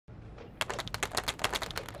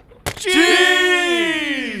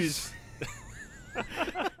Cheese!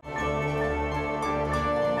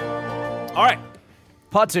 All right.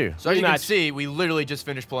 Part 2. So as you can see, we literally just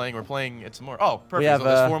finished playing. We're playing it some more. Oh, perfect. We have so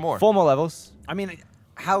there's 4 more. 4 more levels. I mean,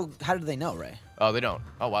 how do they know, Ray? Oh, they don't.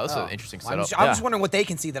 Oh, wow. That's an interesting setup. I'm just wondering what they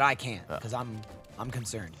can see that I can't, because I'm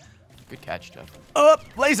concerned. Good catch, Jeff. Up!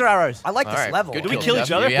 Laser arrows! I like this level. Good Do we kill, kill Jeff.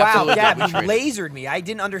 each other? Wow, absolutely Gab, you demonstrated. lasered me. I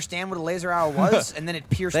didn't understand what a laser arrow was, and then it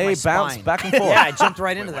pierced my They spine. bounce back and forth. Yeah, I jumped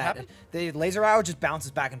right into what that. happened? The laser arrow just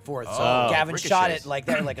bounces back and forth. So Oh, Gavin shot ricochets. it like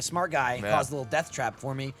that, like a smart guy, and Yeah. caused a little death trap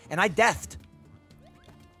for me, and I deathed.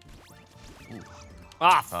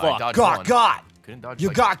 Ah, I fuck. dodged Got, one. got. Couldn't dodge. You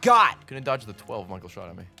like, got. Couldn't dodge the 12 Michael shot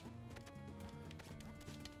at me.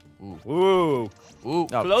 Ooh. Ooh. Ooh.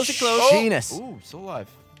 Oh, Close, close. Genius. Ooh, still alive.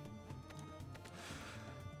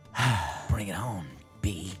 Bring it home,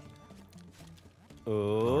 B.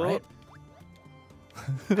 Ooh. Right.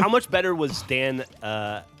 How much better was Dan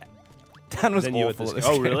Dan was than you at awful this? at this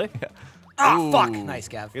Oh, game. really? Yeah. Ah, Ooh. fuck. Nice,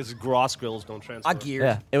 Gav. His gross skills don't transfer. I geared.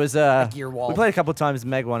 Yeah, it was, gear wall. we played a couple times,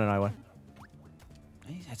 Meg won and I won.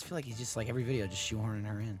 I just feel like he's just like every video, just shoehorning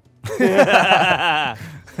her in.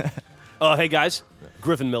 Oh, hey, guys.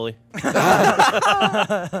 Griffin Millie.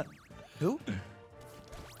 Who?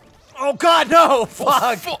 Oh God, no!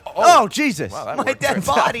 Fuck! Oh, Jesus! Wow, that My worked dead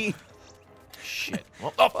very body. Shit.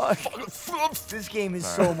 Well, oh, fuck. This game is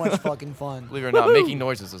so much fucking fun. Believe it or not, making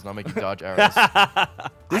noises does not make you dodge arrows. This I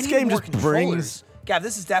need game more just controllers. brings... Gav,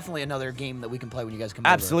 this is definitely another game that we can play when you guys come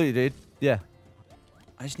Absolutely, dude. Yeah. over.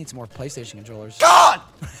 I just need some more PlayStation controllers. God!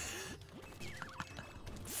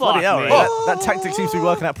 Fuck Bloody hell, me. Ray, that tactic seems to be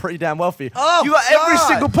working out pretty damn well for you. Oh, you got every God.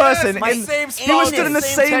 single person Yes, my in... same He was spot. stood in the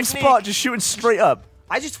Same same technique. spot, just shooting straight up.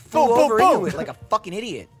 I just flew Boom, boom, over boom. into it like a fucking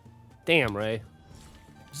idiot. Damn, Ray.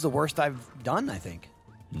 This is the worst I've done, I think.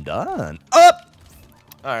 Done. Up!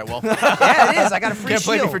 All right, well. Yeah, it is. I got a free Can't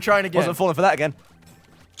blame me shield. for trying again. Wasn't falling for that again.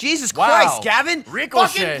 Jesus Wow. Christ, Gavin!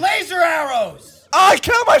 Ricochet. Fucking laser arrows! Oh, I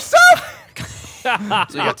killed myself! So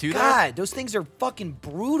you got 2 there? God, those things are fucking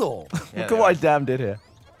brutal. Yeah, Look they at what I are. damn did here.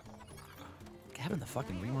 Gavin, the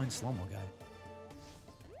fucking rewind slow-mo guy.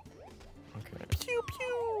 Okay. Pew,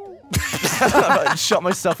 pew. I shot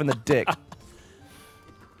myself in the dick. I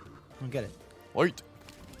don't get it. Wait.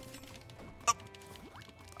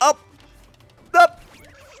 Up! Up!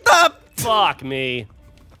 Up! Fuck me.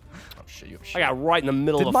 Oh, shit, you have I shit. got right in the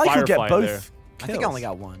middle Did of a Michael firefight get both there. kills? I think I only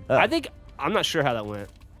got one. I'm not sure how that went.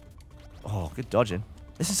 Oh, good dodging.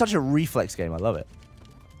 This is such a reflex game. I love it.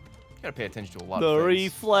 You gotta pay attention to a lot The of things.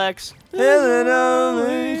 reflex. Oh,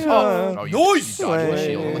 you Nice! dodged the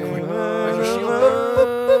shield. Look, there's your shield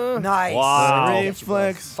there. Nice. Wow. Get you both.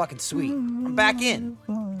 Reflex. Fucking sweet. I'm back in.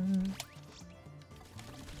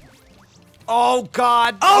 Oh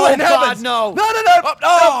God. Oh, in God, heavens. no. No, no, no!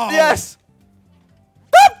 Oh. Yes!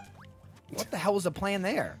 What the hell was the plan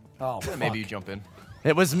there? Oh, Maybe you jump in.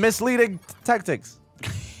 It was misleading tactics.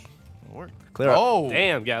 It'll work. Clear up. Oh.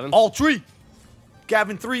 Damn, Gavin. all three.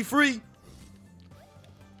 Gavin 3 free.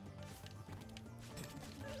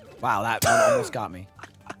 Wow, that one almost got me.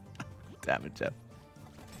 Damn it, Jeff.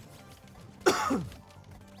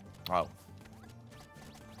 Wow.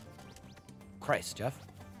 Christ, Jeff.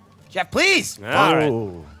 Jeff, please. All right.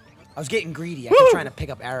 Oh. I was getting greedy. I kept trying to pick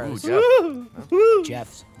up arrows. Ooh, Jeff.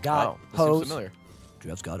 Jeff's got Wow. This seems hose. familiar.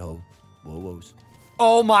 Jeff's got woes.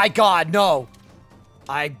 Oh my God, no!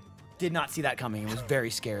 I did not see that coming. I was very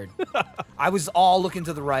scared. I was all looking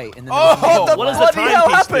to the right, and then there was Oh, nothing What does left. the bloody hell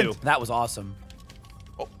timepiece happened? do? That was awesome.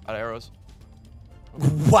 Oh, out of arrows.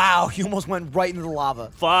 Wow, he almost went right into the lava.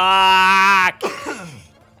 Fuck!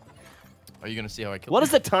 Are you gonna see how I killed What you?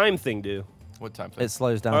 does the time thing do? What time? It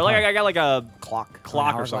slows down. Or like time. I got like a Clock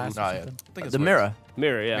Clock or hourglass something. Oh, yeah. I think it's The what it mirror.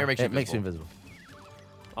 mirror, yeah. Mirror makes you It makes you invisible. invisible.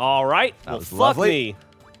 All right. That Well, was fuck lovely. me.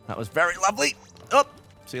 That was very lovely. Up.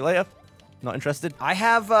 See you later. Not interested. I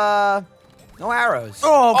have no arrows.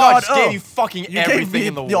 Oh, I God. just gave you fucking You gave everything me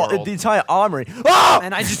in the world. the entire armory. Oh!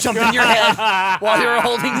 And I just jumped in your head while you were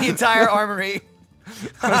holding the entire armory.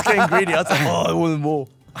 I was getting greedy. I was like, oh, I wanted more.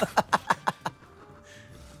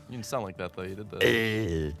 You didn't sound like that though. You did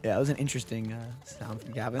the. Yeah, it was an interesting sound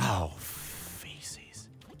from Gavin. Oh, feces.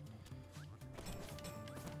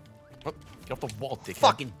 Oh, get off the wall, dickhead.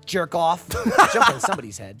 Fucking jerk off. Jump on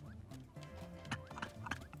somebody's head.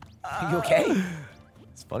 Are you okay?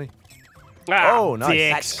 It's funny. Ah, Oh, nice.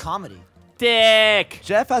 Dicks. That's comedy. Dick.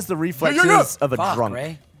 Jeff has the reflexes of a Fuck, drunk.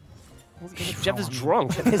 Ray. Jeff is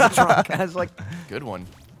drunk. He's drunk. I was like, Good one.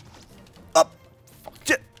 Up.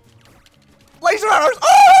 Laser arrows.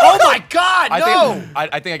 oh my God, no!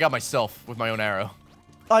 I think I got myself with my own arrow.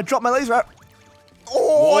 I dropped my laser arrow.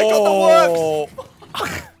 Oh, I got the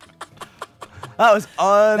works. That was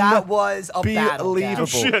That was a battle. unbelievable. Gav.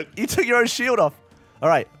 Shit. You took your own shield off. All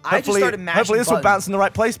right. I just Hopefully, started mashing hopefully this will buttons. bounce in the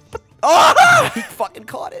right place. Oh! He fucking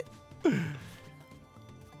caught it.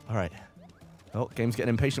 All right. Oh, game's getting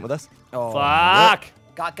impatient with us. Oh, Fuck.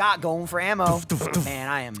 got going for ammo. Man,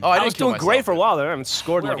 I am. Oh, I didn't was kill doing great myself. for a while there. I haven't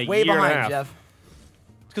scored in We're like a way year and a behind, half. Jeff.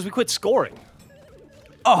 Because we quit scoring.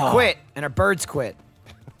 Oh. Quit, and our birds quit.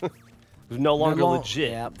 It was no longer legit.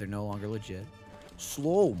 Yeah, they're no longer legit.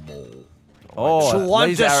 Slow mo. Oh,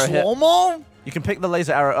 laser arrow hit. slow mo? You can pick the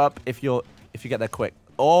laser arrow up if you get there quick.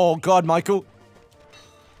 Oh God, Michael.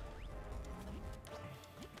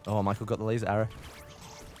 Oh, Michael got the laser arrow.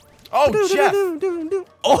 Oh, Jeff.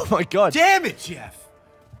 Oh my God. Damn it, Jeff.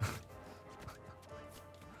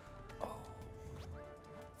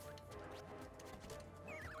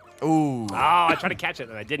 Ooh. Oh, I tried to catch it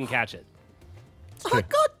and I didn't catch it. I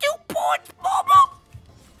got 2 points, mama.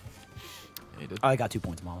 He did. I got 2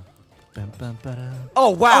 points, mama. Bum, bum, ba-da.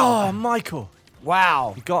 Oh, wow. Oh, Michael.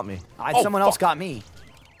 Wow. You got me. Someone else got me.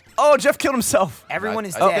 Oh, Jeff killed himself. Everyone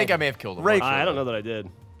is I dead. think I may have killed him. Ray- I don't know that I did.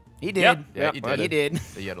 He did. Yep. Yeah, you did. He did.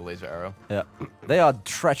 He had a laser arrow. Yeah. They are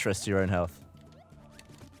treacherous to your own health.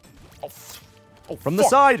 Oh, From the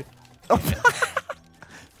side.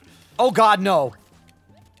 Oh, God, no.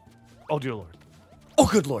 Oh, dear Lord. Oh,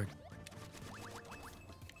 good Lord.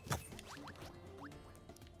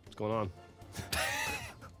 What's going on?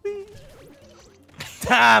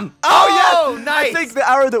 Damn. Oh, yeah. nice. I think the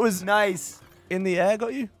arrow that was Nice. in the air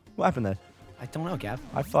got you. What happened there? I don't know, Gav.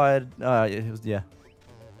 I fired. It was yeah.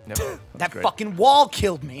 Never. That great. fucking wall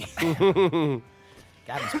killed me. Gavin's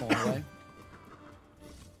pulling away.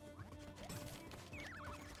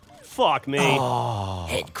 Fuck me.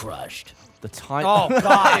 Head crushed. The time. Oh,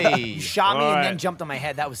 God. Hey. You shot me and Alright. then jumped on my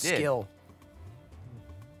head. That was Did. skill.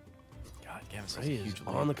 God, Gavin's such a He is huge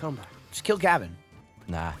on the comeback. Just kill Gavin.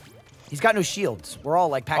 Nah. He's got no shields. We're all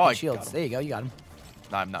like packing I got shields. him. There you go. You got him.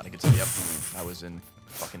 No, I'm not in a good city. Yep. I was in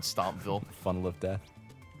fucking Stompville. Funnel of death.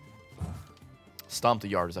 Stomp the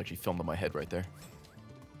Yard is actually filmed on my head right there.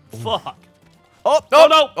 Fuck. Oh, Oh,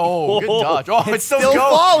 no. Oh, good dodge. Oh, it's still Still going.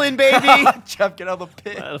 falling, baby. Jeff, get out of the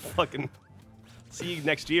pit. Fucking. See you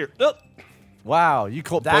next year. Oh. Wow, you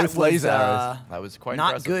caught That both was laser arrows. That was quite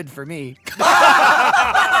not impressive. good for me.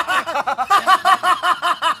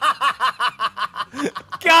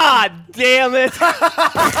 God damn it.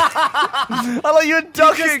 I like you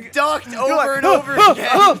ducking. Just ducked over like, and over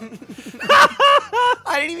again.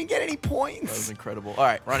 I didn't even get any That was points. incredible. All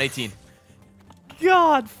right, we're on 18.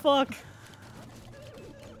 God, fuck.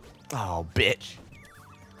 Oh, bitch.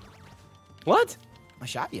 What? I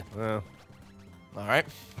shot you. Oh. All right.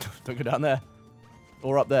 Don't go down there.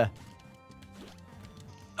 Or up there.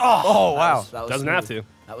 Oh, wow. That was Doesn't smooth. have to.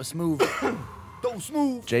 That was smooth. So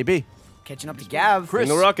smooth. JB. Catching up to Gav. Bring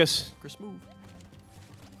the ruckus. Chris, move.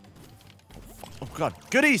 Oh God.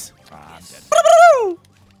 Goodies. Ah, I'm dead.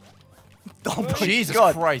 Oh my Jesus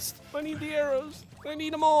God. Christ. I need the arrows. I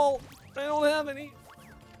need them all. I don't have any.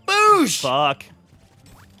 Boosh. Fuck.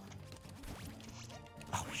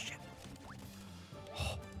 Oh shit.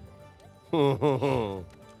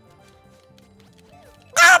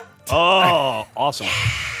 Oh, awesome.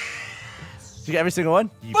 Did you get every single one?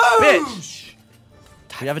 You bitch.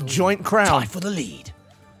 We have a joint crown. Time for the lead.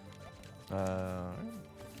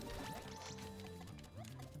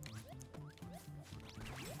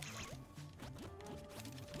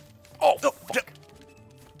 Oh, fuck.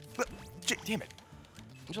 Damn it.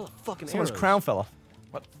 Those are the fucking Someone's arrows. crown fell off.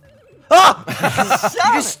 What?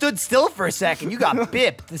 You just stood still for a second. You got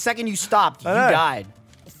bipped. The second you stopped, you I know. died.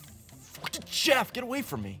 Fucking Jeff, get away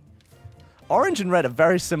from me. Orange and red are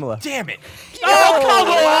very similar. Damn it. Oh, come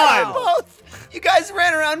on! Both. You guys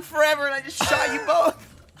ran around forever, and I just shot you both.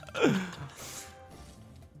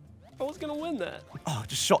 I was gonna win that. Oh,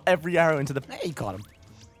 just shot every arrow into the. Hey, you caught him.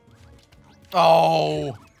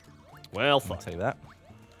 Oh. Well, I'll fuck. take that.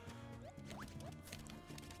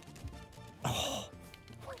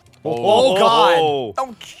 Oh, God.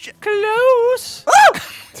 Oh shit. Close.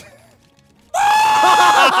 He's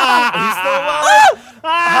still alive.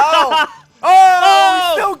 How? Oh,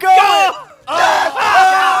 he's still going.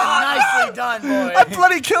 Nicely done, boy. I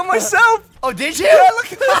bloody killed myself. Oh, did you? Yeah,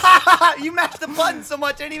 look at that. You mashed the button so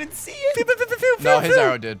much I didn't even see it. No, his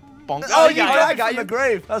arrow did. Bonk. Oh, you got it, got I it got from you. the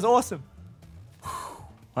grave. That was awesome.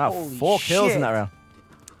 Wow, Holy 4 kills shit. in that round.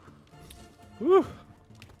 Whew.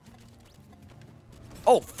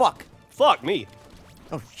 Oh, fuck. Fuck me.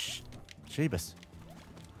 Oh, Jeebus.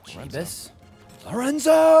 Jeebus.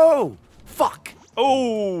 Lorenzo. Fuck.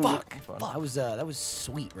 Oh. Fuck. That was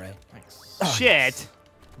sweet, right? Thanks. Shit.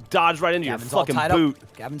 dodged right into your Gavin's all fucking tied boot.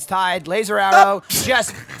 up. Gavin's tied. Laser arrow.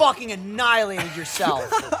 Just fucking annihilated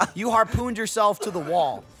yourself. You harpooned yourself to the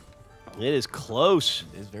wall. It is close.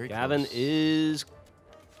 It is very Gavin close. is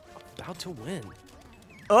about to win.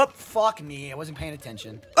 Up. Fuck me. I wasn't paying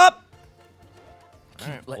attention. Up.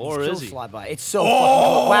 Letting these Or kills is he? fly by. It's so fucking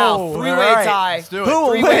cool. Wow. Three-way alright. tie. Let's do it. Who will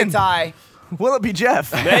Three-way win? tie. Will it be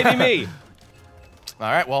Jeff? Maybe me.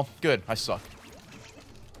 All right, well, good. I suck.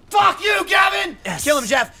 Fuck you, Gavin! Yes. Kill him,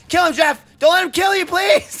 Jeff. Kill him, Jeff. Don't let him kill you,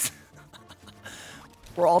 please.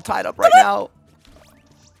 We're all tied up right now.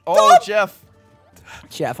 Oh, Jeff.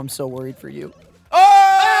 Jeff, I'm so worried for you. Oh!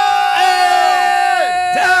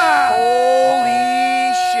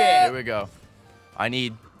 Holy shit. Here we go.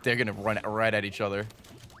 They're gonna run right at each other.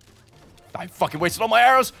 I fucking wasted all my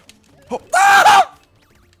arrows. Oh. Ah!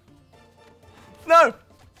 No.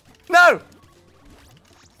 No.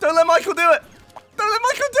 Don't let Michael do it. Don't let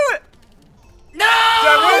Michael do it. No!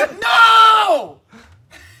 Don't No!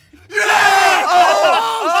 Yeah!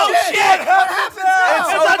 Oh, shit! What happens now?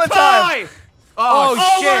 It's overtime. Oh,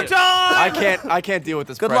 shit. I can't deal with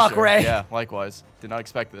this Good pressure. luck, Ray. Yeah, likewise. Did not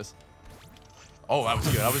expect this. Oh, that was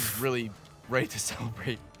good. I was really ready to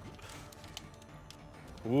celebrate.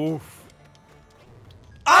 Oof.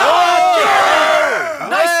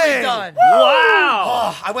 Nicely done. Wow.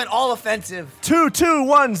 Oh, I went all offensive.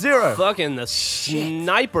 2-2-1-0. Fucking the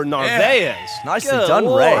sniper Narvaez. Nicely Good done,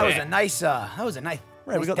 Lord. Ray. That was a nice.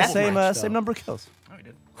 Right, we got the death same match, same though. number of kills. Oh, we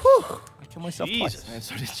did. Whew. I killed myself Jesus. twice. And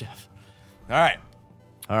so did Jeff. All right.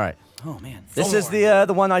 All right. Oh man. This is the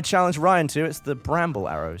one I challenged Ryan to. It's the bramble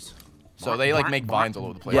arrows. So they like make vines all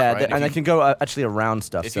over the place, Yeah, right? and they can go actually around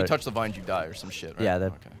stuff. If so you touch the vines, you die or some shit, right? yeah, they're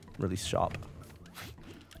Okay. really sharp.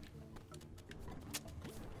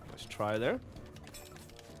 Let's try there.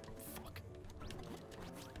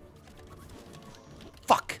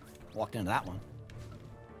 Fuck. Walked into that one.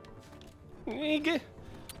 I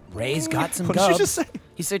Ray's got some What did you gubs. just say?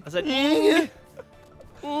 He said, said,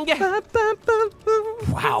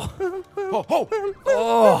 "Wow."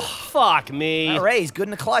 Oh, fuck me. Ray's good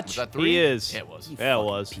in the clutch. was that 3? He is. Yeah, it was. Yeah, it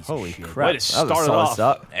was. Piece of Holy shit. crap! Way to That was a start it solid off.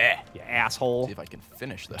 start. You asshole. See if I can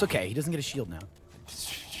finish that. It's okay. He doesn't get a shield now.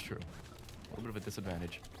 It's true. A little bit of a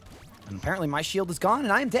disadvantage. And apparently my shield is gone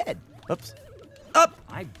and I am dead. Oops. Up.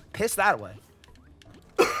 I pissed that away.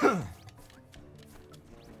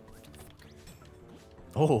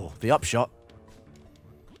 Oh, the upshot.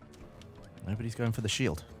 Nobody's going for the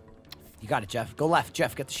shield. You got it, Jeff. Go left,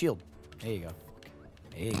 Jeff. Get the shield. There you go.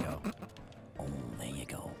 There you go. Oh, there you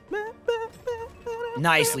go.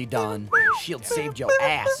 Nicely done. Shield saved your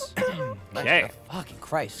ass. Okay. Fucking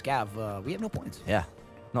Christ, Scav. We have no points. Yeah,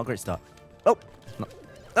 not a great start. Oh, no.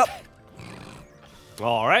 Oh.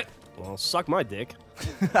 All right. Well, suck my dick.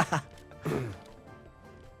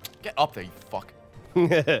 Get up there, you fuck.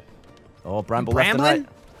 Oh, bramble left and Bramblin'? right.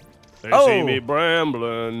 They Oh. see me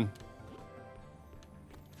brambling.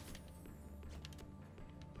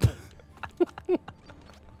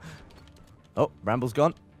 Oh, bramble's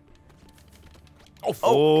gone.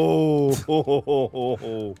 Oh.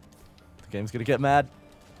 The game's gonna get mad.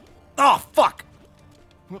 Oh, fuck.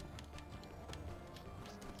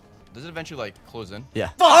 Does it eventually like close in?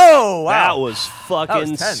 Yeah. Oh, That wow. was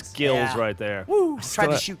fucking tense. skills Yeah. right there. Woo. I tried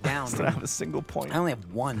to shoot down. Still don't have a single point. I only have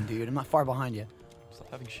one, dude. I'm not far behind you. Stop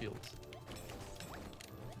having shields.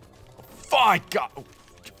 Oh, fuck! God. Oh,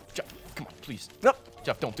 Jeff, come on, please. Nope.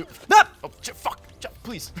 Jeff, don't do it. Nope. Oh, Jeff, fuck. Jeff,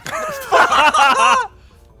 please.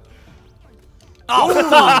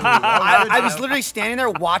 I was literally standing there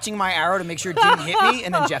watching my arrow to make sure it didn't hit me,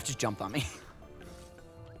 and then Jeff just jumped on me.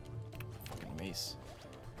 Fucking mace.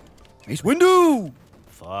 Ace window.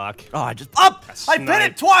 Fuck. Oh, I just up. I Snipe. bit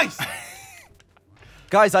it twice.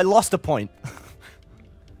 Guys, I lost a point.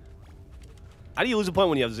 How do you lose a point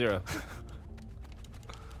when you have 0?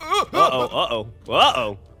 Uh-oh, uh-oh,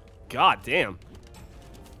 uh-oh. God damn.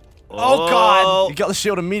 Oh, God. You got the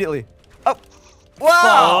shield immediately. Oh.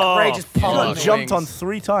 Wow. Ray just Fuck. pummeled I me. jumped on Wings.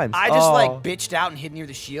 3 times. I just Oh. like bitched out and hid near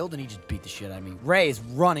the shield, and he just beat the shit out of me. Ray is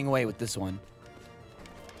running away with this one.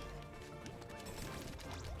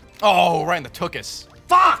 Oh, right in the tuchus.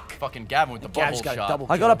 Fuck! Fucking Gavin with the Gav bubble just got a shot. double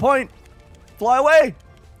I got a kill. point. Fly away.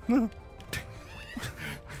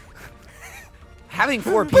 Having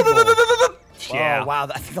 4 people. Yeah. Oh, wow.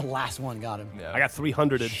 I think the last one got him. Yeah. I got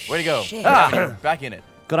 300'd. Way to go. Shit. Back in it.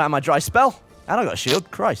 Got out of my dry spell, and I got a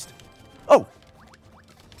shield. Christ. Oh.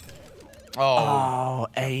 Oh, Oh,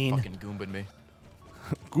 Ain. fucking goombed me.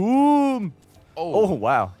 Goom. Oh, Oh,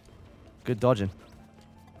 wow. Good dodging.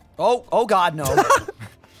 Oh, God, no.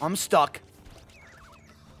 I'm stuck.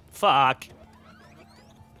 Fuck.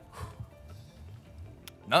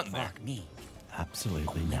 nothing there. Fuck me. Absolutely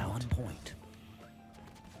Only not. 1 point.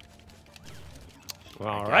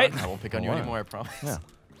 All right. I won't pick on you Alright. anymore, I promise. Yeah.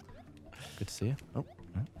 Good to see you. Oh,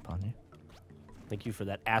 no, pardon you. Thank you for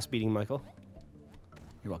that ass beating, Michael.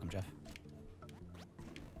 You're welcome, Jeff.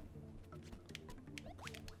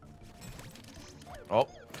 Oh.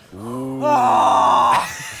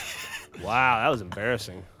 Wow, that was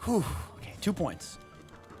embarrassing. Whew. Okay, 2 points.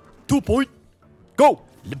 2 point. Go.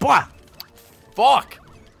 Le bois. Fuck!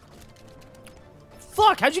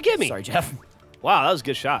 Fuck, how'd you get me? Sorry, Jeff. Wow, that was a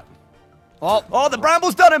good shot. Oh, the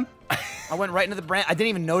bramble's done him. I went right into the brand. I didn't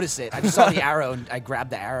even notice it. I just saw the arrow and I grabbed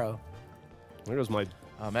the arrow. There goes my...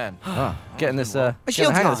 Oh, man. Getting this, My getting the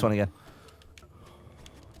shield's hang of this gone. one again.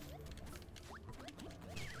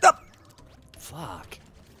 Fuck.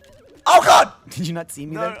 Oh, God. Did you not see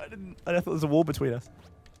me No, there? I didn't. I thought there was a wall between us.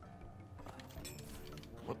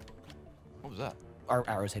 What was that? Our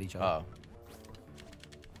arrows hit each other.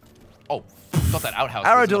 Oh, thought that outhouse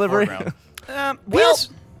Arrow was in the delivery. foreground. Well,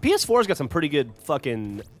 PS4's got some pretty good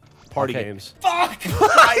fucking party Okay. games.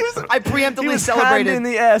 I preemptively He was celebrated. hand in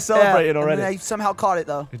the air celebrating and already. then I somehow caught it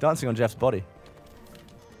though. You're dancing on Jeff's body.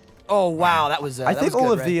 Oh wow, that was. I that think was all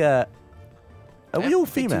good, of Ray. the. Are we all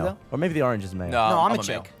Think two, female? though? Or maybe the orange is male. No, No, I'm a male.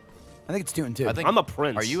 chick. I think it's 2 and 2. I think I'm a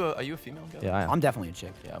prince. Are you a female guy? Yeah, I am. I'm definitely a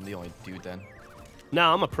chick. Yeah, I'm the only dude then.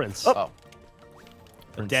 No, I'm a prince. Oh.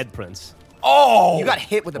 A dead prince. Oh! You got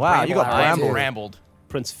hit with the Wow, bramble you got arrow, I brambled. too. rambled.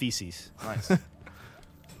 Prince Feces. Nice.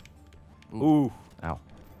 Ooh. Ow.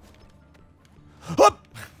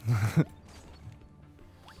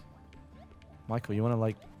 Michael, you want to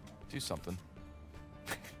like? Do something.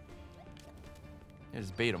 Yeah,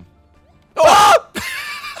 just bait him.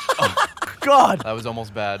 God, That was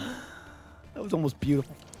almost bad. That was almost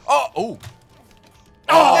beautiful. Oh!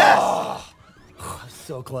 Oh!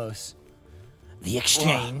 So close. The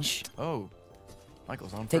exchange. Oh.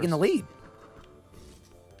 Michael's on Taking the first. lead.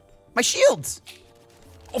 My shields.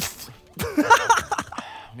 I'm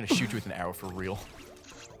gonna shoot you with an arrow for real.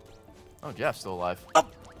 Oh, Jeff's still alive. Oh.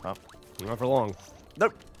 Not for long.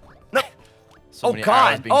 nope. So Oh, many God.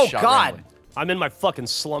 arrows being Oh, shot God. randomly. I'm in my fucking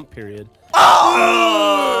slump period.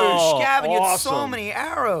 Oh, Gavin, you had so awesome. many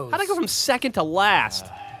arrows. How'd I go from second to last?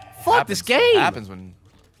 Fuck Happens. this game. Happens when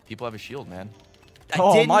people have a shield, man. I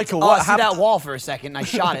Oh, didn't Michael, what see that happened? wall for a second and I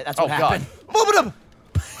shot it. That's what Oh, God. happened.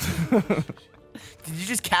 Did you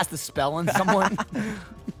just cast a spell on someone?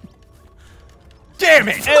 Damn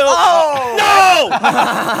it! No!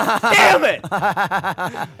 Damn it!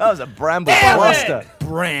 That was a bramble Damn cluster.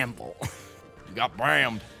 Bramble. You got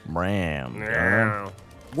brammed. Bram.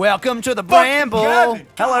 Welcome to the Bramble. Gavin.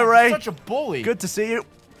 Hello, God, Ray. you're such a bully. Good to see you.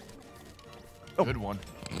 Good one.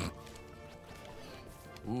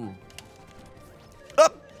 Ooh.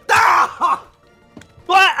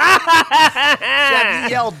 What? Jeff, you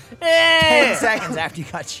yelled 10 seconds after you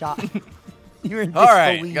got shot. You were in All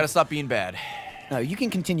right, disbelief. you gotta stop being bad. No, you can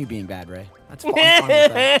continue being bad, Ray. That's fine. I'm fine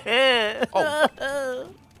with that. Oh,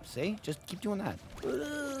 See? Just keep doing that.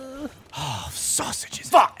 Oh, sausages.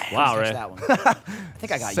 fuck! Wow, Finish Ray. that one. I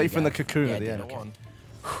think I got you. Safe in the Gav. cocoon Yeah, at the I end. did, Go okay. on.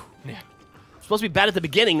 Yeah. Supposed to be bad at the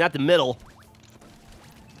beginning, not the middle.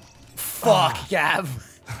 Fuck,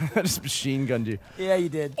 Gav. I just machine gunned you. Yeah, you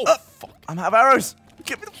did. Oh, fuck. I'm out of arrows.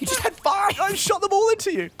 Give me the You just had 5. I shot them all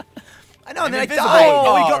into you. I know, and then I invisible. died.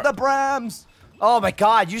 Oh, we got the brams. Oh my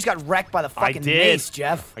God, you just got wrecked by the fucking did. mace,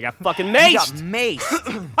 Jeff. I got fucking You got maced.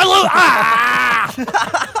 maced. I lose.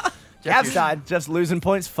 Ah! Gav's died. Jeff's losing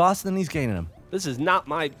points faster than he's gaining them. This is not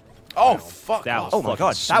my. Oh, fuck. That was Oh my fucking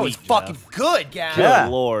God, That was sweet, fucking Jeff. good, Gav. Good Yeah.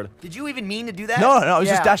 lord. Did you even mean to do that? No, I was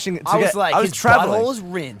just dashing to I was get- like, I was his traveling. butthole is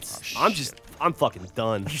rinsed. I'm fucking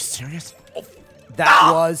done. Are you serious? That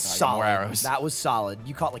was I got solid. more arrows. That was solid.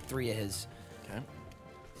 You caught like 3 of his. Okay.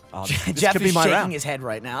 Oh, Jeff this could be is my shaking round. his head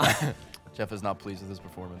right now. Jeff is not pleased with his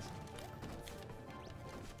performance.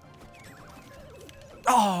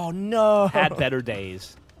 Oh no! Had better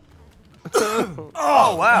days.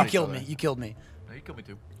 Oh wow! You killed me. You killed me. No, you killed me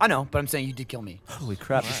too. I know, but I'm saying you did kill me. Holy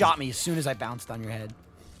crap! You shot me as soon as I bounced on your head.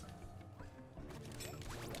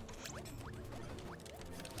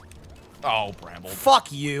 Oh, Bramble.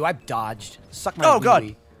 Fuck you. I dodged. Suck my Oh, God.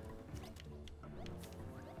 wee-wee.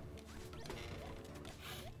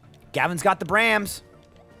 Gavin's got the Brams.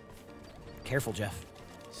 Careful, Jeff.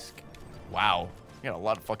 Wow. You got a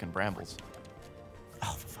lot of fucking brambles.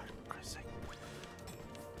 Oh, for fuck's sake!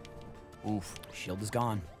 Oof. Shield is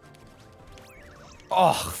gone.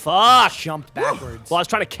 Oh, fuck. Jumped backwards. Well, I was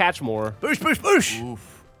trying to catch more. Boosh, boosh, boosh!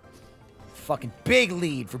 Oof. Fucking big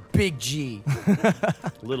lead for Big G.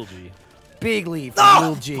 Little G. Big lead for Oh,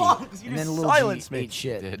 Little G. fuck, you And then just Little G silenced me. ate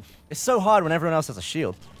shit. Did. It's so hard when everyone else has a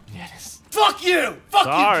shield. Yeah, it is. Fuck you! Fuck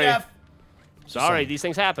Sorry. you, Jeff! Sorry, these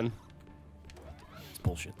things happen. It's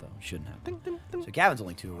bullshit, though. It shouldn't happen. So Gavin's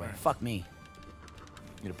only 2 away. Fuck me.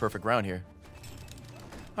 Need a perfect round here.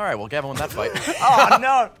 All right, well, Gavin won that fight. Oh,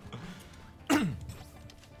 no.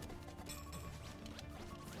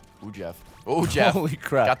 Ooh, Jeff. Ooh, Jeff. Holy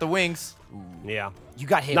crap. Got the wings. Ooh. Yeah. You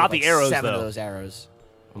got hit Not with the like arrows, 7 though. of those arrows.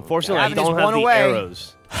 Unfortunately, Gavin I is don't have 1 the away.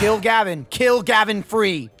 arrows. Kill Gavin. Kill Gavin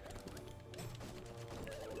free.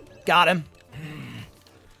 Got him.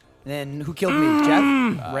 Then who killed me?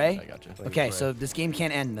 Jeff? Ray? I got you. Okay, so this game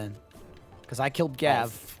can't end then. Because I killed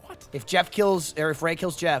Gav. What? If Jeff kills, or if Ray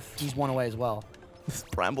kills Jeff, he's 1 away as well. There's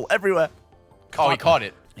bramble everywhere. Oh, he caught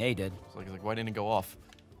it. Yeah, he did. It's like, why didn't it go off?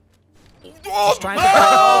 Just trying to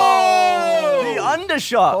The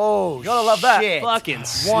undershot. Oh, You gotta love that. shit. Fucking 1,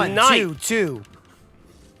 snipe. 2, 2.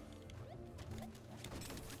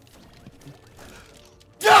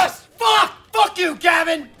 Yes! Fuck! Fuck you,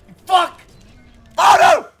 Gavin! Fuck! Oh,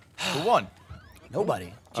 no. Who won?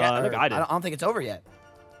 Nobody. I think I did. I don't think it's over yet.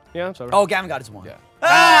 Yeah, I'm sorry. Oh, Gavin got his 1. Yeah.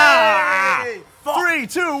 Ah! 3,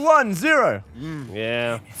 2, 1, 0.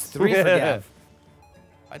 Yeah. 3 for Gav.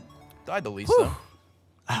 I died the least, though.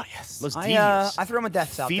 Oh, yes. Was I threw him a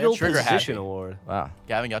death out Fetal there. Trigger position happy. award. Wow.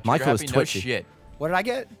 Gavin got Michael trigger is happy? twitchy. No shit. What did I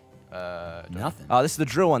get? Nothing. Nothing. Oh, this is the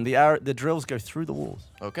drill one. The drills go through the walls,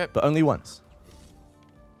 Okay. but only once.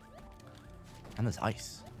 And there's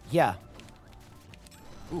ice. Yeah.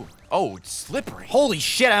 Ooh. Oh, it's slippery. Holy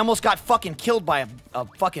shit, I almost got fucking killed by a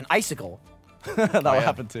fucking icicle. That will Oh, yeah.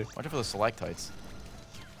 happen too. Watch out for the stalactites.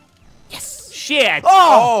 Yes. Shit.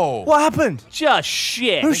 Oh! What happened? Just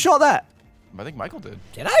shit. Who shot that? I think Michael did.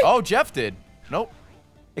 Did I? Oh, Jeff did. Nope.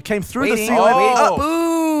 It came through Waiting. the ceiling. Oh.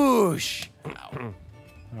 Boosh. All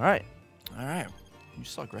right. All right. You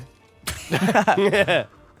suck, Ray.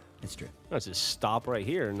 It's true. Let's just stop right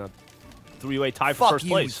here. Not 3-way tie for Fuck first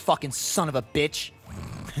you, place. fucking son of a bitch.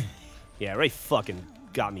 Yeah, Ray fucking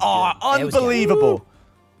got me. Oh, good. It was unbelievable.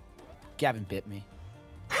 Gavin bit me.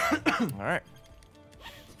 All right.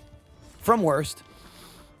 From worst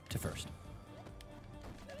to first.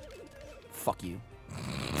 Fuck you.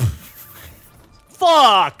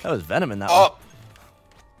 Fuck. That was venom in that Oh! one.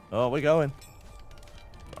 Oh, we're going.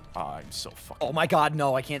 I'm so fucking... Oh my god,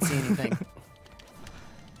 no, I can't see anything.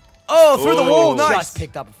 Oh, through the wall. Nice. Just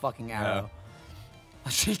picked up a fucking arrow.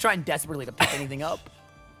 She's trying desperately to pick anything up.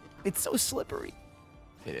 It's so slippery.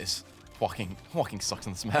 It is. Walking sucks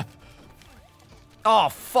on this map. Oh,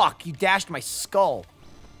 fuck. You dashed my skull.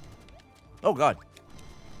 Oh, God.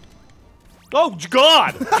 Oh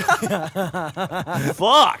God.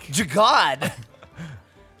 Fuck. God.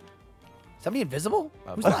 Somebody invisible?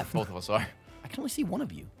 Who's left? Both of us are. I can only see one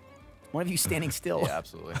of you. One of you standing still. Yeah,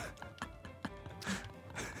 absolutely.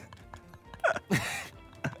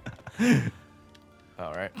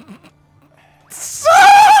 All right.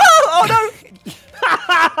 Oh, no. You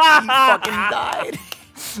fucking died.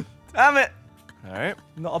 Damn it. All right.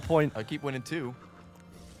 Not a point. I keep winning too.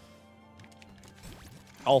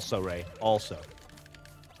 Also, Ray. Also.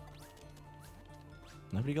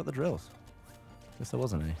 Nobody got the drills. Guess there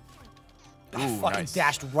wasn't any. Ooh, Fucking nice.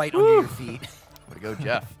 dashed right under your feet. Way to go,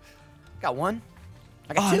 Jeff. Got one.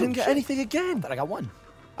 I Oh, got I two. didn't get Shit. anything again. But I got one.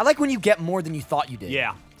 I like when you get more than you thought you did.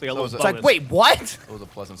 Yeah. It's like a little was it. It's like, bonus. wait, what? It was a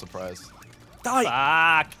pleasant surprise. Die.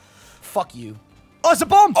 Fuck. Fuck you. Oh, it's a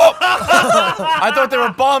bomb. I thought they were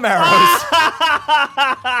bomb arrows.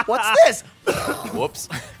 What's this? Whoops.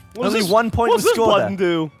 What does Only this- 1 point What's to this score button there.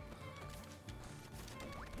 do?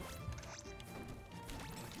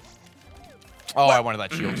 Oh, I wanted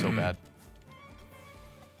that shield so bad.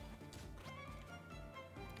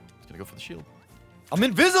 Just gonna go for the shield. I'm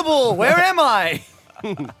invisible. Where am I?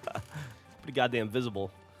 Pretty goddamn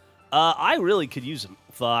visible. I really could use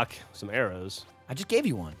some arrows. I just gave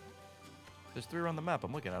you one. There's 3 around the map.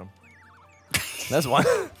 I'm looking at them. There's one.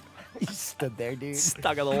 You stood there, dude.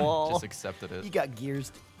 Stuck on the wall. Just accepted it. You got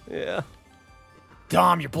gears. Yeah.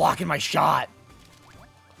 Dom, you're blocking my shot.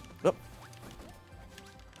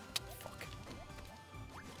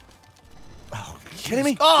 Oh. Kidding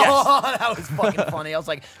me? Oh, that was fucking funny. I was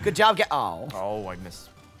like, good job, oh. Oh, I missed.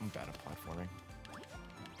 I'm bad at platforming.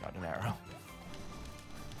 Got an arrow.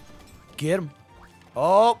 Get him.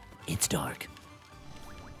 Oh, it's dark.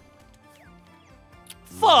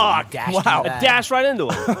 Fuck. Dashed Wow. into I that. dashed right into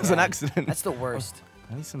it. That was an accident. That's the worst.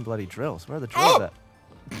 I need some bloody drills. Where are the drills at?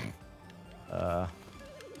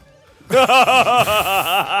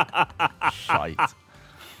 Shite.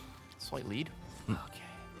 Slight lead. Okay.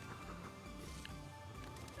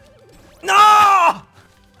 No! I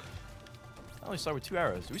only start with 2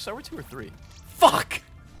 arrows. Do we start with 2 or 3? Fuck.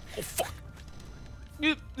 Oh, fuck.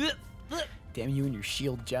 Damn you and your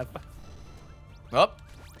shield, Jeff. Up.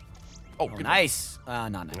 Oh, Oh, good. nice.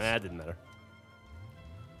 Not nice. Nah, it didn't matter.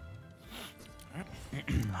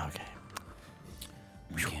 Okay.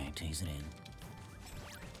 Okay, tease it in.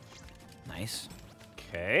 Nice.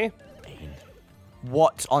 Okay.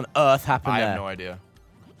 What on earth happened I there? have no idea.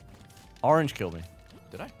 Orange killed me.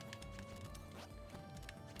 Did I?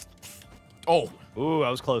 Oh. Ooh, I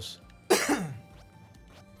was close.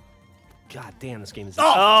 God damn, this game is. Oh,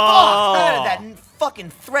 fuck! How did that fucking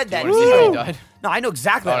thread Do that you want to see how he needle? died? No, I know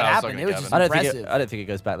exactly Oh, what no, I was happened. talking It was to just Gavin. impressive. I don't think it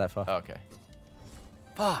goes back that far. Oh, okay.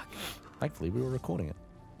 Fuck. Thankfully, we were recording it.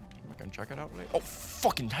 We're gonna check it out. Right? Oh,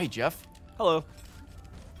 fucking hey, Jeff. Hello.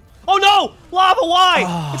 Oh no! Lava,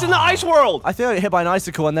 why? It's in the ice world! I think I got hit by an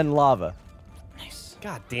icicle and then lava. Nice.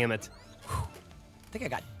 God damn it. I think I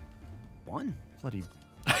got one. Bloody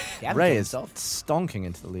Gavin Ray killed is himself. stonking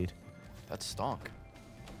into the lead. That's stonk.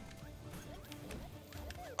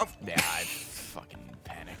 Oh, yeah, I fucking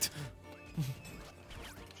panicked.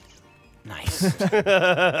 Nice.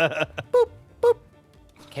 Boop, boop.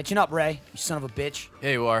 Catching up, Ray. You son of a bitch.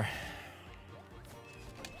 Yeah, you are.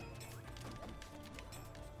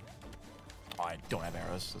 Oh, I don't have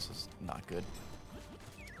arrows. This is not good.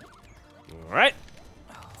 Alright.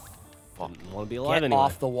 Fuck. Didn't want to be alive Get anyway.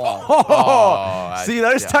 off the wall. Oh, See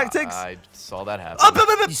those tactics? I saw that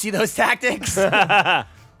happen. You see those tactics? Nice.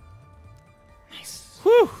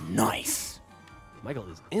 Whew. Nice. Michael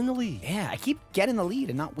is in the lead. Yeah, I keep getting the lead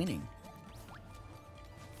and not winning.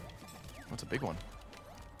 What's a big one?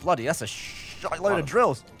 Bloody, that's a shitload of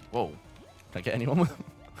drills. Whoa. Can I get anyone with them?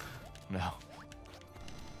 No.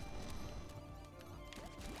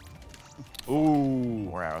 Ooh.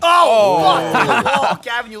 More arrows. Oh, fuck! Oh,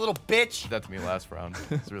 Gavin, you little bitch. Did that to me last round.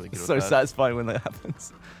 It's really good It's with so that. satisfying when that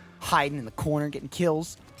happens. Hiding in the corner, getting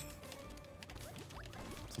kills.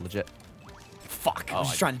 It's legit. Fuck, I Oh, was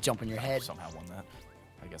just trying to jump on your head. Somehow won that.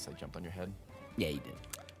 I guess I jumped on your head. Yeah, you did.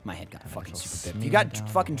 My head got fucking shall super big. smear You got down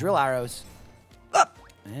fucking drill arrows. Up!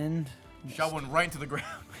 And Shot one right into the ground.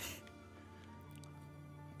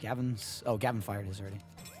 Gavin's... Oh, Gavin fired his already.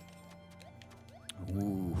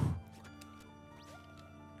 Ooh.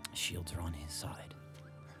 Shields are on his side.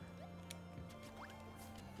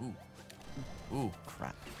 Ooh,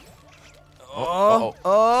 crap. Oh!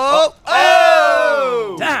 Oh!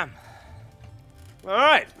 Oh! Damn!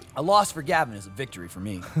 Alright. A loss for Gavin is a victory for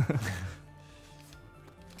me.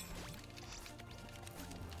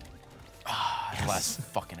 Last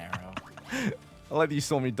fucking arrow. I like that you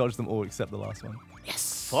saw me dodge them all except the last one.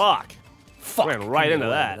 Yes! Fuck. Fuck! Ran right Couldn't into get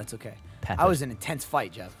away, that. but that's okay. Peppered. I was an intense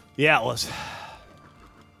fight, Jeff. Yeah, it was.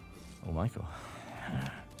 Oh, Michael.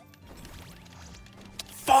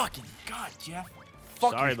 Fucking God, Jeff.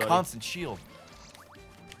 Fuck Sorry, your buddy. constant shield.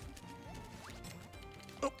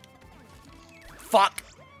 Fuck!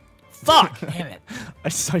 Fuck! Damn it. I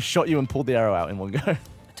shot you and pulled the arrow out in one go. I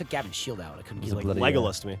took Gavin's shield out. I couldn't He's get a like... bloody-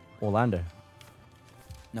 Legolas to me. Orlando.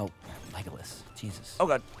 No, Legolas. Jesus. Oh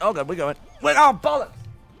god, we're going. Wait, oh bollocks!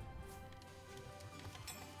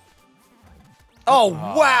 Oh,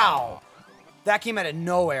 wow! That came out of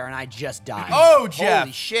nowhere and I just died. Oh, Jeff.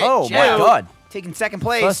 Holy shit, Oh Jeff. my god. Taking second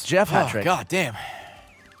place. First Jeff hat Oh, trick. God damn.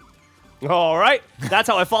 Alright. That's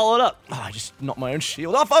how I followed up. Oh, I just knocked my own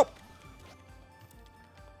shield off. Oh!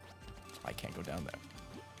 I can't go down there.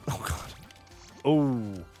 Oh god.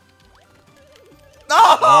 Ooh.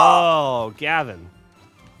 Oh! Oh, Gavin.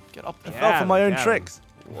 Get up there. I fell for my own Gavin. tricks.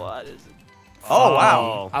 What is it? Oh,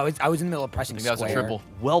 wow. I was in the middle of pressing I think that was a square. triple.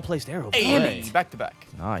 Well placed arrow. Damn play. it. Back to back.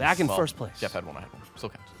 Nice. Back in Well, first place. Jeff had one, I had one. Still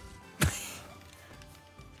counts.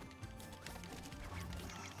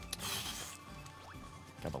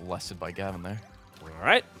 Got molested by Gavin there.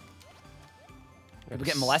 Alright. People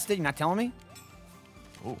getting molested? You're not telling me?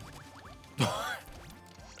 Ooh.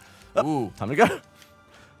 Ooh. Time to go.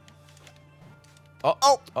 Oh.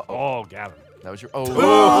 Uh-oh. Oh, Gavin. That was your...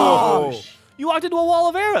 Oh. You walked into a wall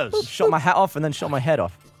of arrows. Shot my hat off and then shot my head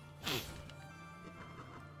off.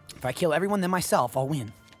 If I kill everyone, then myself, I'll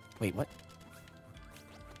win. Wait, what?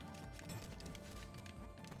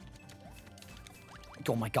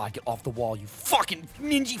 Oh my god, get off the wall, you fucking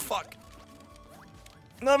ninja fuck!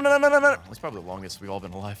 No. That's probably the longest we've all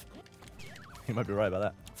been alive. You might be right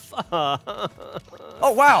about that.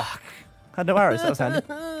 Oh, wow. Had no arrows. That was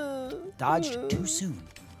handy. Dodged too soon.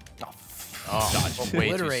 Oh, way too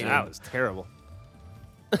Obliterated. soon. That was terrible.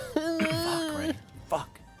 Fuck, Ray.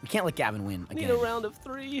 Fuck. We can't let Gavin win again. Need a round of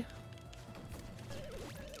 3.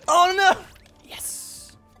 Oh, no.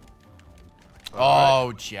 Yes!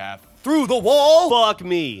 Oh, Jeff. Through the wall! Fuck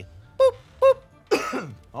me.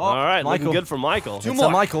 All right, Michael. looking good for Michael. It's a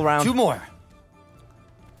Michael round. Two more.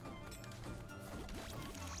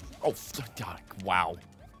 Oh, God. Wow.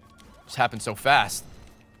 This happened so fast.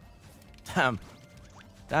 Damn.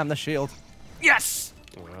 Damn the shield. Yes!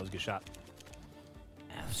 Oh, that was a good shot.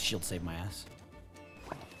 Shield saved my ass.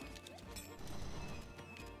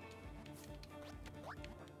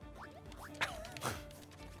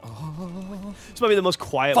 This might be the most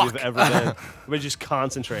quiet Fuck. we've ever been. We're just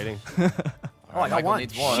concentrating. Oh, I got Michael one.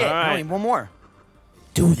 needs one. Shit, All I right. need one more.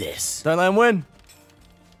 Do this. Don't let him win.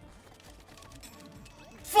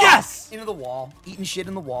 Yes! Into the wall. Eating shit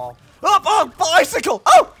in the wall. Oh, oh, bicycle!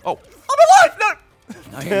 Oh! Oh. I'm alive! No!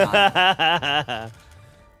 No, you're not.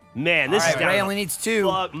 Man, this All is right, Ray only needs 2.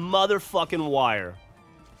 motherfucking wire.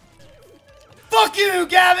 Fuck you,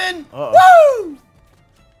 Gavin! Uh-oh. Woo!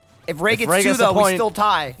 If Ray gets Ray 2, gets a though, we point- still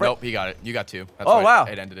tie. Nope, he got it. You got 2. That's Oh, right. wow.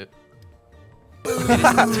 It ended it. It is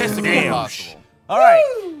statistically impossible. All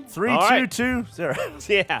right. 3, All 2, right. 2, 0.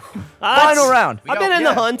 Yeah. Final round. I've been in the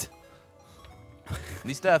Yeah. hunt.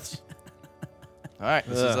 These deaths. All right,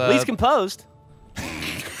 this is At least composed.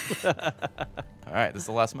 all right. This is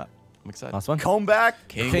the last map. I'm excited. Last one. Comeback.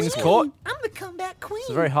 King's Court. I'm the comeback queen. It's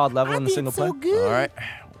a very hard level in the single player. All right.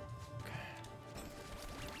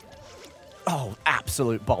 Oh,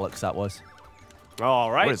 absolute bollocks that was.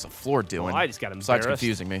 All right. What is the floor doing? Oh, I just got Besides embarrassed.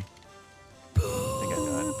 confusing me. I think I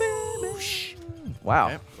died. Wow.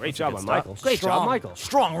 Okay. Great job Good on start. Michael. Great job, Michael.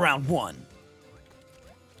 Strong round 1.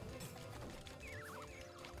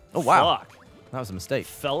 Oh, wow. Fuck. That was a mistake.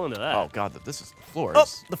 Fell into that. Oh god, this is the floor. Oh,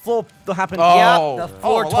 is- the floor happened. Oh, Yeah, the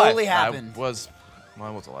floor alive. totally happened.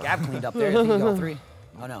 Mine was alive. Gab cleaned up there. I think you got 3.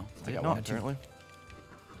 Oh, no. I got not, one apparently.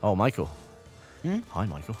 Oh, Michael. Hi,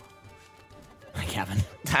 Michael. Hi, Gavin.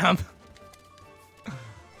 Damn.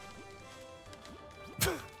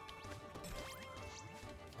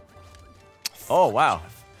 Oh, wow.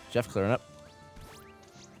 Jeff clearing up.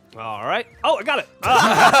 All right. Oh, I got it.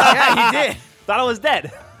 Yeah, you did. Thought I was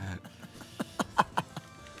dead.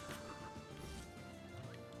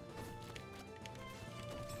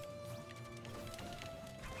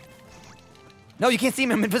 No, you can't see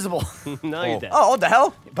me. I'm invisible. No, you're dead. Oh, what the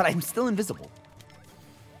hell? But I'm still invisible.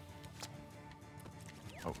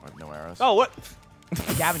 Oh, I have no arrows. Oh, what?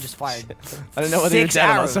 Gavin just fired. I didn't know whether you were 6 dead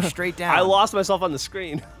or arrows not. straight down. I lost myself on the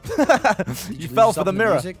screen. You fell for the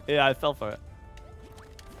mirror. Yeah, I fell for it.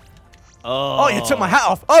 Oh, you took my hat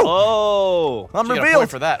off. Oh, Oh. I'm You got a revealed. point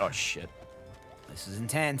for that. Oh shit. This is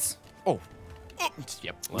intense. Oh.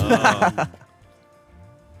 Yep.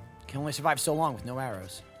 Can only survive so long with no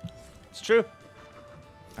arrows. It's true.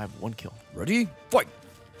 I have 1 kill. Ready? Fight.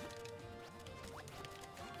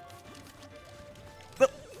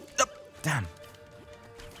 Damn.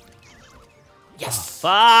 Yes.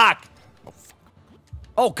 Fuck.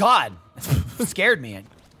 Oh, God. That scared me.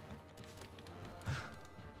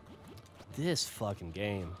 This fucking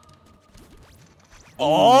game.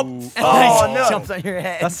 Oh, Oh, no. Jumps on your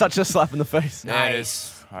head. That's such a slap in the face. Yeah, it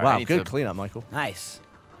is. All right, I Wow, need good to- cleanup, Michael. Nice.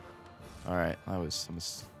 All right, that was a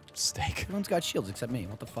mistake. Everyone's got shields except me.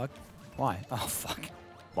 What the fuck? Why? Oh, fuck.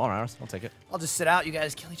 Bomb arrows, I'll take it. I'll just sit out. You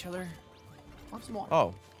guys kill each other. I'll have some more.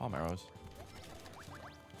 Oh, palm arrows.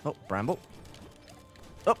 Oh, bramble.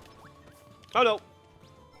 Oh, no.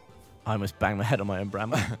 I almost banged my head on my own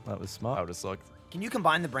bramble. That was That smart. would have sucked. Can you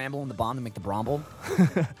combine the bramble and the bomb to make the bromble?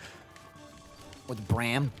 Or the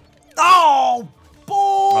bram? Oh, bull!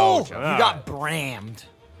 Oh, You Jeff. got brammed.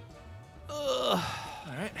 All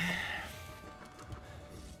right.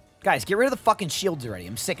 Guys, get rid of the fucking shields already.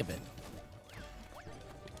 I'm sick of it.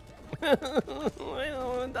 I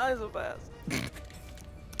don't want to die so fast.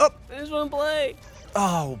 Oh. I just want to play.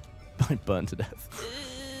 Oh, I burned to death.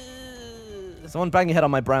 Someone bang your head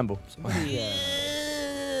on my bramble. There you go.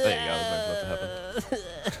 I was waiting for that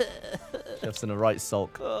to happen. Jeff's in a right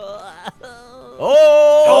sulk.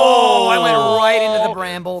 Oh, I went right into the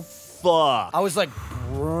bramble. Fuck. I was like,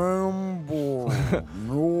 bramble.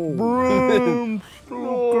 No.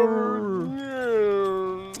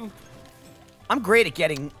 I'm great at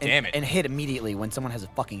getting Damn it. and hit immediately when someone has a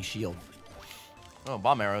fucking shield. Oh,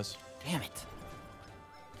 bomb arrows. Damn it.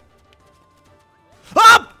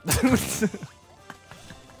 Up!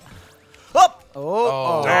 Up!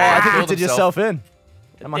 Oh. I think you Killed did himself. yourself in.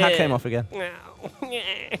 And my hat came off again. Where's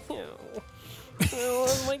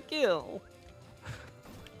my kill?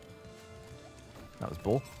 That was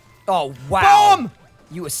bull. Oh, wow. Bomb!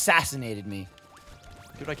 You assassinated me.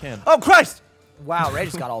 Do what I can. Oh, Christ! Wow, Ray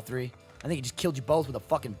just got all 3. I think he just killed you both with a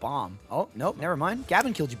fucking bomb. Oh, nope, never mind.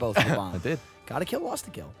 Gavin killed you both with a bomb. I did. Got a kill, lost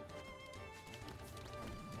a kill.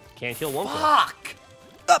 Can't kill one kill. Fuck!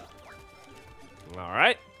 All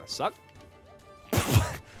right. I suck.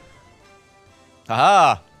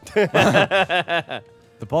 Haha.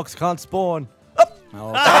 The box can't spawn.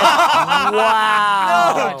 Oh,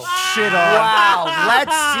 wow. Shit on. Wow.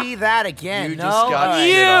 Let's see that again. You no? just got All right.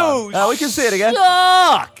 shit on. We can see it again.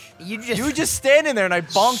 Suck! You were just standing there and I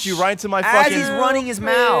bonked you right into my As fucking... he's running his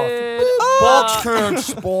mouth. Box can't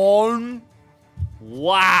spawn.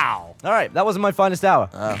 Wow. All right, that wasn't my finest hour.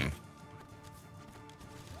 I'm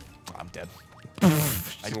dead. I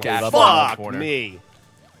gave dashed up in the Fuck corner. me.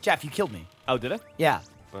 Jeff, you killed me. Oh, did I? Yeah.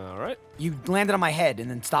 All right. You landed on my head and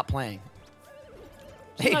then stopped playing.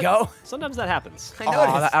 There you go. Sometimes that happens. I Oh,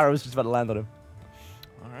 noticed. that arrow was just about to land on him.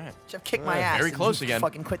 All right. Jeff kicked my ass. very and close he again.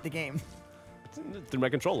 Fucking quit the game. Through my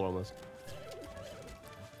controller almost.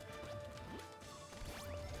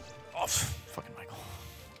 Oh, fucking Michael.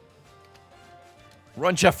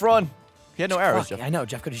 Run, Jeff, run. He had no arrows, Fuck, Jeff. I know.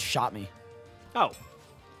 Jeff could have just shot me. Oh.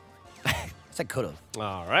 I said could have.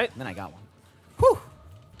 All right. Then I got one. Whew.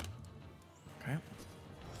 Okay.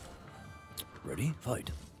 Ready?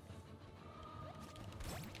 Fight.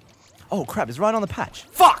 Oh, crap, it's right on the patch.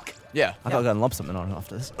 Fuck! Yeah. I thought I was going to lump something on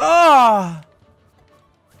after this. Ah!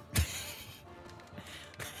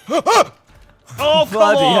 Oh, come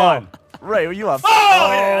Bloody on. hell. Ray, were you up?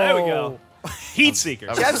 Oh, yeah, there we go. Heat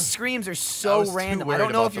seekers. Jeff's screams are I so was too random. I worried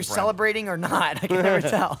don't know about if the you're brand. celebrating or not. I can never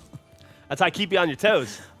tell. That's how I keep you on your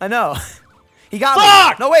toes. I know. He got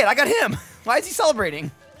Fuck! me. No, wait. I got him. Why is he celebrating?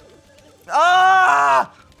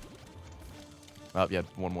 Ah! Oh, yeah,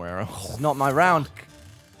 one more arrow. It's not my round.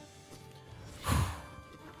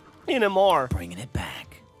 In him more. Bringing it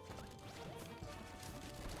back.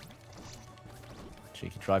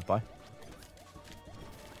 Cheeky drive-by.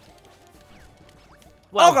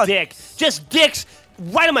 Well, God. dicks. Just dicks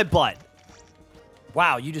right on my butt.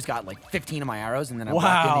 Wow, you just got like 15 of my arrows, and then I Wow.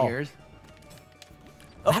 walked into yours.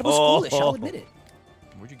 That was foolish. I'll admit it.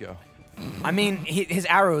 Where'd you go? I mean, his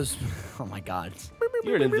arrows. Oh my god.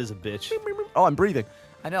 You're an invisible bitch. Oh, I'm breathing.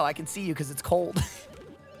 I know. I can see you because it's cold.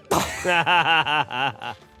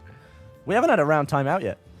 We haven't had a round timeout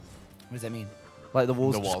yet. What does that mean? Like the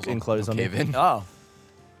walls, The walls just will enclosed on cave me. in. Oh.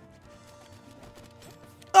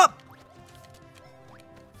 Up!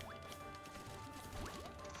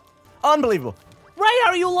 Unbelievable. Ray, how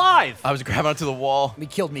are you alive? I was grabbing onto the wall. He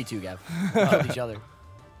killed me too, Gav. We killed each other.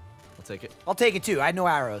 I'll take it. I'll take it too. I had no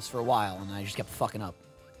arrows for a while, and I just kept fucking up.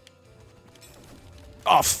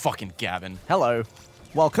 Oh, fucking Gavin. Hello.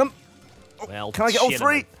 Welcome. Well, Can I get all shit on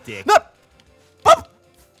my three? dick. No! Up!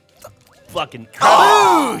 Fucking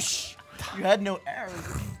Boosh! You had no arrows.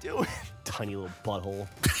 What are you doing? tiny little butthole.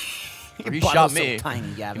 He Your shot butthole's me. So tiny,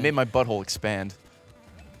 He Gavin. made my butthole expand.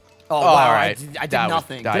 Oh, wow. all right. I did That was-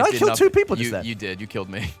 nothing. that Did I did kill nothing. two people just you, then? You did. You killed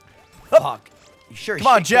me. Fuck. You sure Come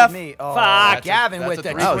on, shit Jeff. killed me. Oh, Fuck. Gavin That's with a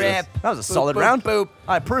the three. trip. That was a Boop, solid boop, round. Boop.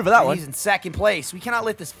 I approve of that one. He's in second place. We cannot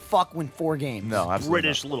let this fuck win 4 games. No, absolutely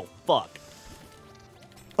British little fuck.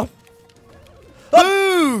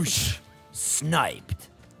 Boosh! Sniped.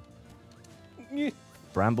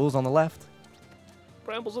 Brambles on the left.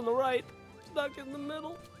 Brambles on the right. Stuck in the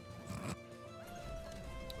middle.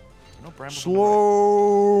 No brambles.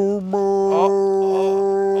 Slow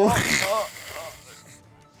mo.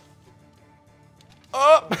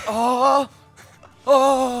 Oh.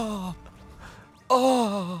 Oh.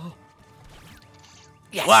 Oh.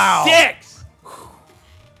 Yes. Wow. Dicks!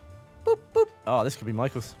 Boop, boop. Oh, this could be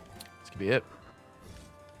Michael's. This could be it.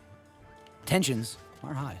 Tensions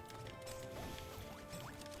are high.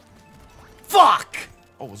 Fuck!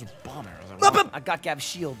 Oh, those are bomb arrows. I got Gav's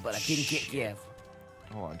shield, but I didn't get Gav.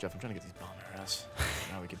 Hold on, Jeff. I'm trying to get these bomb arrows.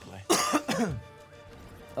 Now we can play.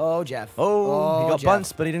 Oh, Jeff. Oh, he got Jeff.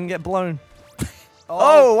 bunts, but he didn't get blown.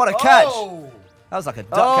 Oh, what a catch. That was like a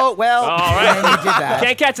duck. Oh, well, All right. then you did that.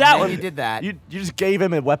 Can't catch that Then one. You did that. You just gave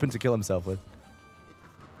him a weapon to kill himself with.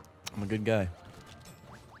 I'm a good guy.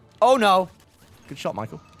 Oh, no. Good shot,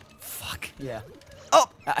 Michael. Fuck. Yeah. Oh!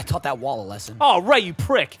 I taught that wall a lesson. Oh, Ray, you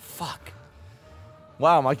prick. Fuck.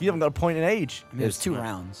 Wow, Mike, you haven't got a point in age. I mean, there's 2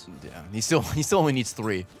 rounds. Yeah, he still only needs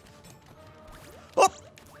 3. Oh!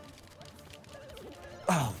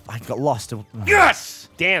 Oh, I got lost. Yes!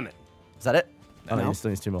 Damn it. Is that it? Oh, no, No. he still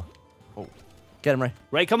needs 2 more. Oh, Get him, Ray.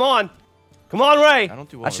 Ray, come on. Come on, Ray. I don't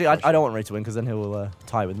do well. Actually, with I don't want Ray to win because then he'll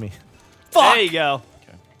tie with me. Fuck! There you go.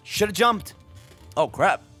 Should have jumped. Oh,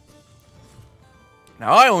 crap.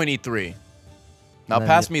 Now I only need 3. Now then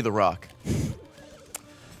pass you- me the rock.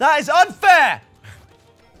 That is unfair!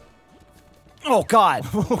 Oh, God.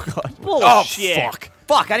 Oh, God. Bullshit. Oh, fuck.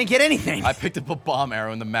 Fuck, I didn't get anything. I picked up a bomb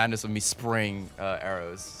arrow in the madness of me spraying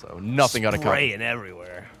arrows, so nothing got a cover. Spraying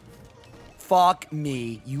everywhere. Fuck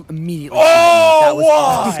me. You immediately. Oh, that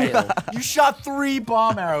was why? You shot 3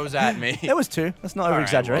 bomb arrows at me. It was 2. Let's not All right,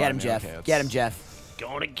 over-exaggerate. Get him, Yeah, Jeff. okay, Get him, Jeff.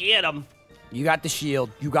 Gonna get him. You got the shield.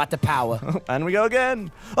 You got the power. And we go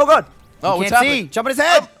again. Oh, God. Oh, You what's can't happening? see. Jump in his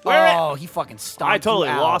head. where Oh, he fucking stomped I totally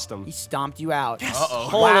you out. lost him. He stomped you out. Uh-oh.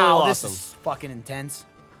 Totally Wow, lost this him. is fucking intense.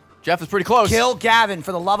 Jeff is pretty close. Kill Gavin,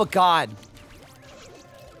 for the love of God.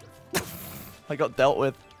 I got dealt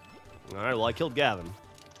with. All right, well, I killed Gavin.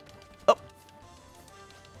 Oh.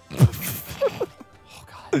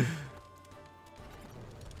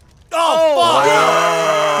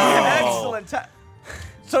 Oh, Excellent.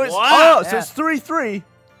 So it's Wow. so it's 3-3.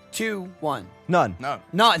 2-1. None. No.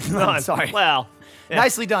 None. None. Sorry. Well, yeah.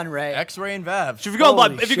 Nicely done, Ray. X-Ray and Vav. If you're going by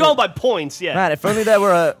Holy if you're shit. going by points, yeah. Man, if only there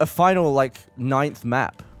were a final like 9th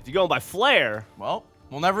map. If you're going by flair, Well,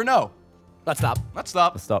 we'll never know. Let's stop. Let's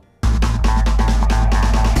stop. Let's stop.